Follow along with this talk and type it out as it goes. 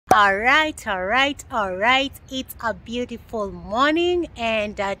All right. It's a beautiful morning,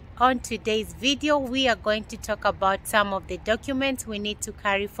 and on today's video we are going to talk about some of the documents we need to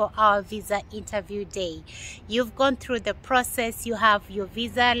carry for our visa interview day. You've gone through the process, you have your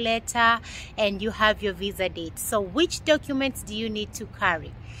visa letter and you have your visa date. So which documents do you need to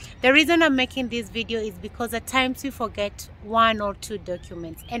carry? The reason I'm making this video is because at times we forget one or two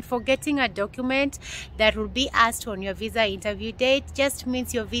documents, and forgetting a document that will be asked on your visa interview date just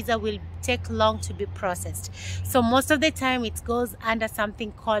means your visa will take long to be processed. So most of the time it goes under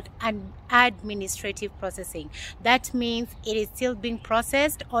something called an administrative processing. That means it is still being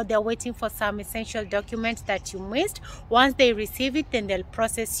processed, or they're waiting for some essential documents that you missed. Once they receive it, then they'll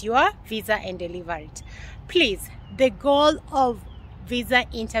process your visa and deliver it. Please, the goal of visa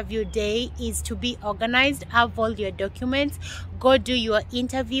interview day is to be organized. Have all your documents, go do your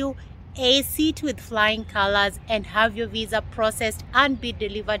interview, ace it with flying colors, and have your visa processed and be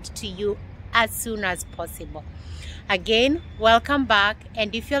delivered to you as soon as possible. Again, welcome back,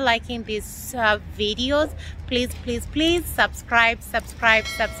 and if you're liking these videos, please subscribe,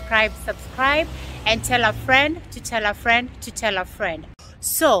 and tell a friend to tell a friend to tell a friend.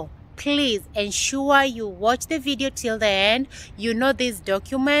 So please ensure you watch the video till the end. You know these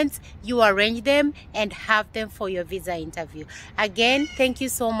documents, you arrange them and have them for your visa interview. Again, thank you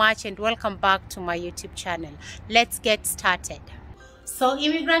so much and welcome back to my YouTube channel. Let's get started. So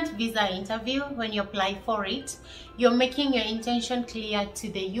immigrant visa interview, when you apply for it, you're making your intention clear to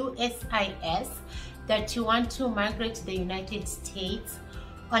the USRN that you want to migrate to the United States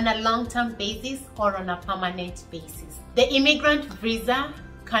on a long-term basis or on a permanent basis. The immigrant visa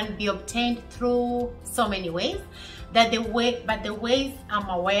can be obtained through so many ways, but the ways I'm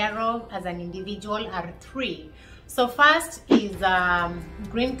aware of as an individual are three. So first is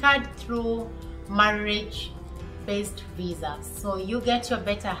green card through marriage-based visa. So you get your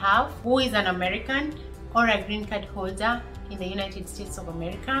better half, who is an American or a green card holder in the United States of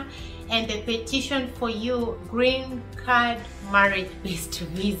America, and they petition for you green card marriage-based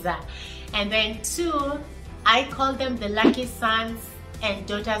visa. And then two, I call them the lucky sons and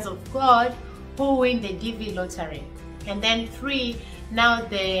daughters of God who win the DV lottery. And then three, now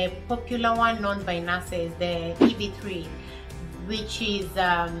the popular one known by NASA is the EB3, which is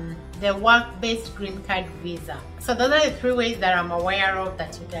the work-based green card visa. So those are the three ways that I'm aware of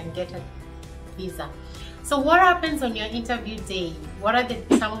that you can get a visa. So what happens on your interview day? What are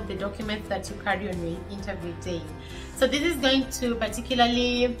some of the documents that you carry on your interview day? So this is going to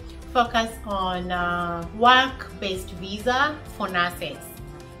particularly focus on work-based visa for nurses.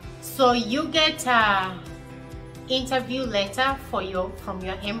 So you get an interview letter from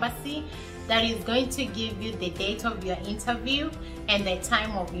your embassy that is going to give you the date of your interview and the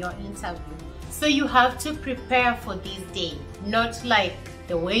time of your interview. So you have to prepare for this day, not like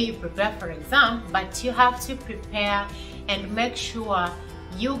the way you prepare for exam, but you have to prepare and make sure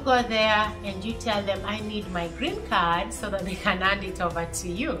you go there and you tell them, I need my green card, so that they can hand it over to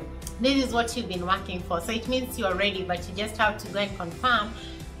you. This is what you've been working for. So it means you're ready, but you just have to go and confirm,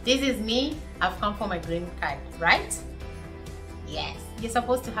 this is me, I've come for my green card, right? Yes, you're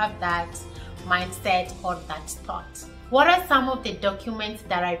supposed to have that mindset or that thought. What are some of the documents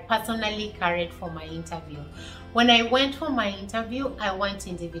that I personally carried for my interview? When I went for my interview, I went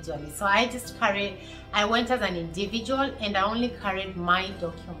individually. So I went as an individual and I only carried my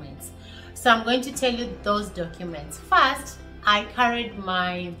documents. So I'm going to tell you those documents. First, I carried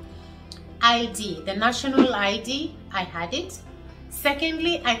my ID, the national ID, I had it.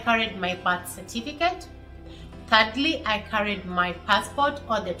 Secondly, I carried my birth certificate. Thirdly, I carried my passport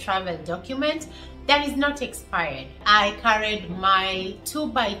or the travel document that is not expired. I carried my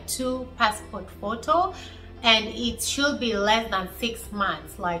 2x2 passport photo, and it should be less than 6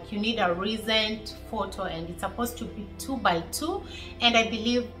 months. Like, you need a recent photo and it's supposed to be 2x2, and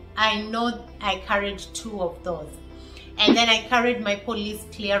I know I carried 2 of those. And then I carried my police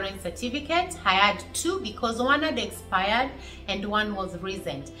clearance certificate. I had 2 because one had expired and one was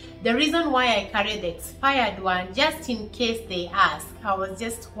recent. The reason why I carried the expired one, just in case they ask, I was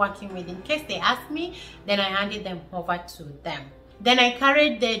just working with, in case they ask me, then I handed them over to them. Then I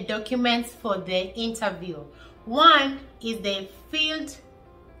carried the documents for the interview. One is the field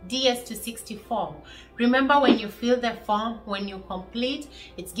DS260 form. Remember, when you fill the form, when you complete,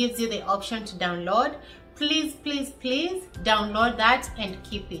 it gives you the option to download. Please download that and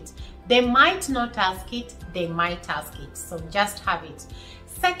keep it. They might not ask it, they might ask it, so just have it.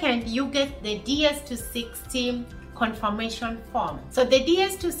 Second, you get the DS260 confirmation form. So the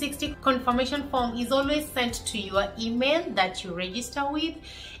DS260 confirmation form is always sent to your email that you register with,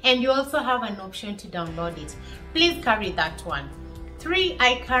 and you also have an option to download it. Please carry that one. 3,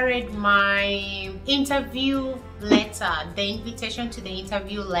 I carried my interview letter, the invitation to the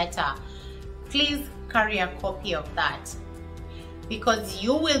interview letter. Please carry a copy of that, because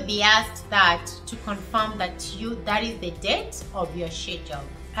you will be asked that to confirm that that is the date of your schedule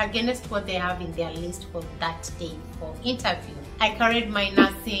against what they have in their list for that day for interview. I carried my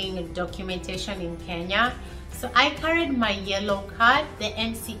nursing documentation in Kenya. So I carried my yellow card, the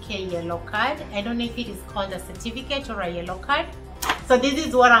NCK yellow card. I don't know if it is called a certificate or a yellow card. So this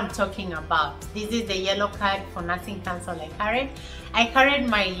is what I'm talking about. This is the yellow card for Nursing Council I carried. I carried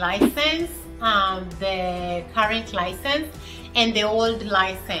my license, the current license and the old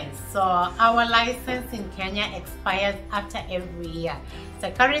license. So our license in Kenya expires after every year. So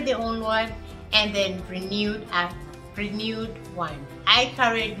I carried the old one and then renewed one. I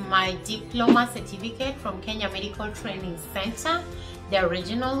carried my diploma certificate from Kenya Medical Training Center, the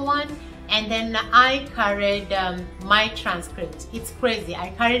original one, and then I carried my transcript. It's crazy. I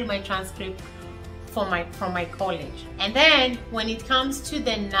carried my transcript from my college. And then when it comes to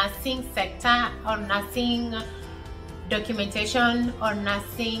the nursing sector or nursing documentation or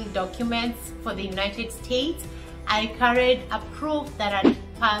nursing documents for the United States, I carried a proof that I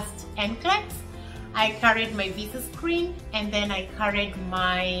passed NCLEX. I carried my visa screen, and then I carried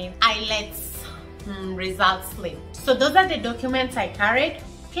my IELTS results slip. So those are the documents I carried.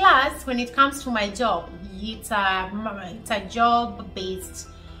 Plus, when it comes to my job, it's a job-based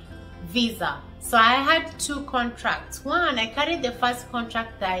visa. So I had 2 contracts. One, I carried the first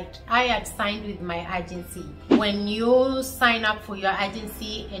contract that I had signed with my agency. When you sign up for your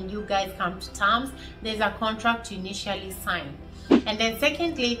agency and you guys come to terms, there's a contract you initially sign. And then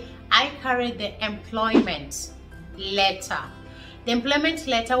secondly, I carried the employment letter. The employment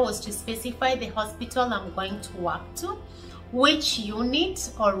letter was to specify the hospital I'm going to work to, which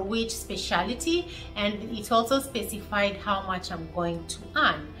unit or which specialty, and it also specified how much I'm going to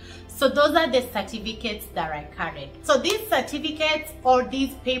earn. So those are the certificates that I carried. So these certificates or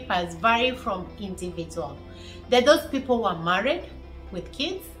these papers vary from individual. There are those people who are married with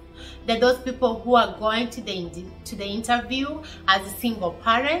kids. There are those people who are going to the interview as single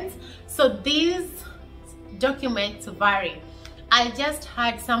parents. So these documents vary. I just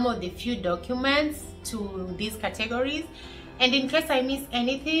had some of the few documents to these categories, and in case I miss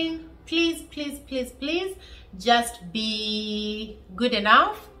anything, please just be good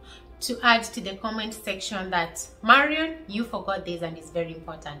enough to add to the comment section that Marion, you forgot this and it's very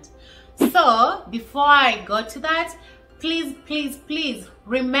important. So before I go to that, please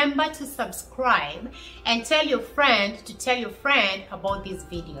remember to subscribe and tell your friend to tell your friend about these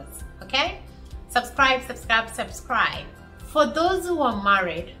videos. Okay, subscribe. For those who are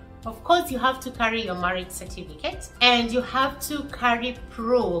married, of course you have to carry your marriage certificate, and you have to carry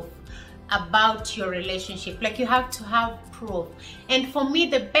proof about your relationship. Like, you have to have proof. And for me,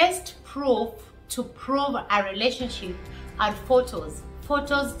 the best proof to prove a relationship are photos.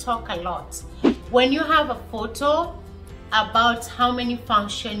 Photos talk a lot. When you have a photo about how many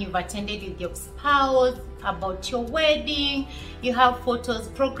functions you've attended with your spouse, about your wedding, you have photos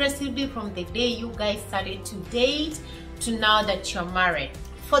progressively from the day you guys started to date to now that you're married.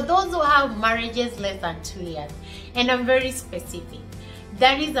 For those who have marriages less than 2 years, and I'm very specific,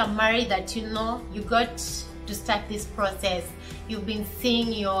 that is a marriage that you know you got to start this process. You've been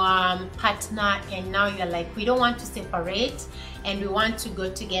seeing your partner, and now you're like, we don't want to separate and we want to go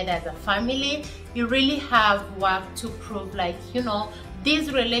together as a family. You really have work to prove, like, you know,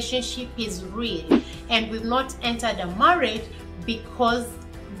 this relationship is real, and we've not entered a marriage because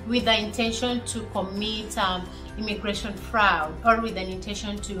with the intention to commit immigration fraud or with an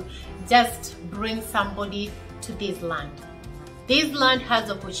intention to just bring somebody to this land. This land has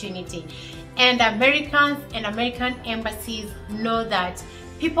opportunity, and Americans and American embassies know that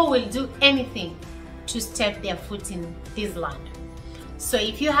people will do anything to step their foot in this land. So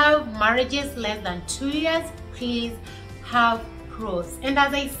if you have marriages less than 2 years, please have proofs. And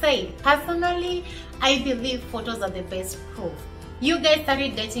as I said, personally, I believe photos are the best proof. You guys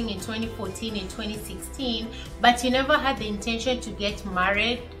started dating in 2014 and 2016, but you never had the intention to get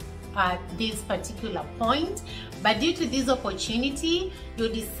married at this particular point. But due to this opportunity, you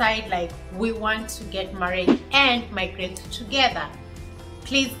decide, like, we want to get married and migrate together.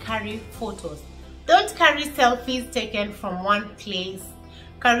 Please carry photos. Don't carry selfies taken from one place.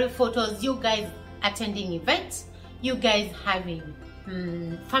 Carry photos you guys attending events, you guys having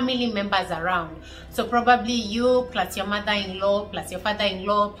family members around. So probably you plus your mother-in-law plus your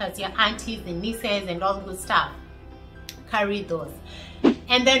father-in-law plus your aunties and nieces and all good stuff. Carry those.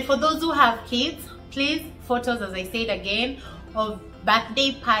 And then for those who have kids, please, photos, as I said again, of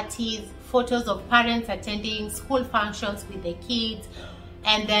birthday parties, photos of parents attending school functions with the kids,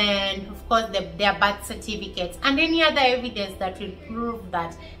 and then of course their birth certificates and any other evidence that will prove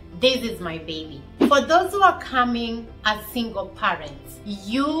that this is my baby. For those who are coming as single parents,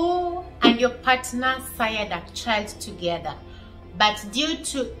 you and your partner sired a child together, but due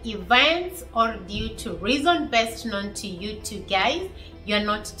to events or due to reason best known to you two guys, you're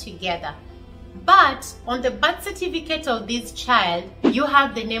not together. But on the birth certificate of this child, you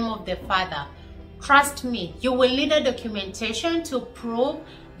have the name of the father. Trust me, you will need a documentation to prove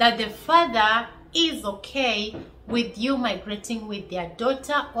that the father is okay with you migrating with their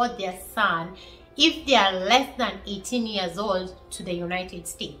daughter or their son if they are less than 18 years old to the United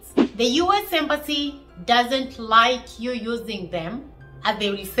States. The US Embassy doesn't like you using them, as they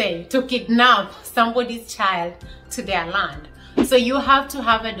will say, to kidnap somebody's child to their land. So you have to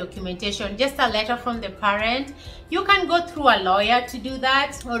have a documentation, just a letter from the parent. You can go through a lawyer to do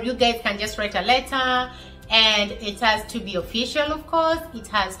that, or you guys can just write a letter, and it has to be official, of course. It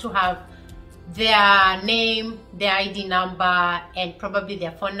has to have their name, their ID number, and probably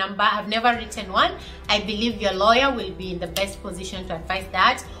their phone number. I've never written one. I believe your lawyer will be in the best position to advise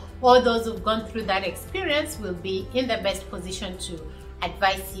that, or those who've gone through that experience will be in the best position to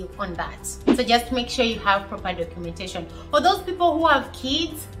advise you on that. So just make sure you have proper documentation. For those people who have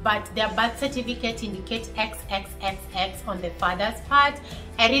kids but their birth certificate indicates XXXX on the father's part,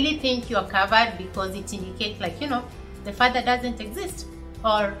 I really think you're covered, because it indicates, like, you know, the father doesn't exist,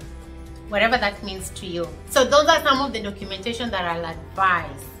 or whatever that means to you. So those are some of the documentation that I'll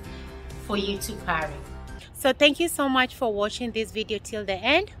advise for you to carry. So thank you so much for watching this video till the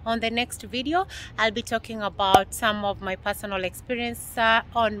end. On the next video, I'll be talking about some of my personal experience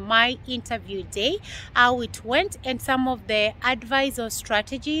on my interview day, how it went, and some of the advice or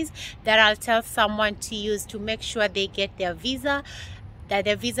strategies that I'll tell someone to use to make sure they get their visa, that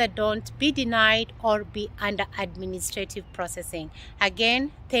their visa don't be denied or be under administrative processing.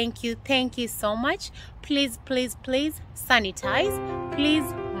 Again, thank you so much. Please sanitize, please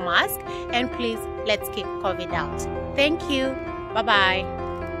mask, and please let's keep COVID out. Thank you. Bye bye.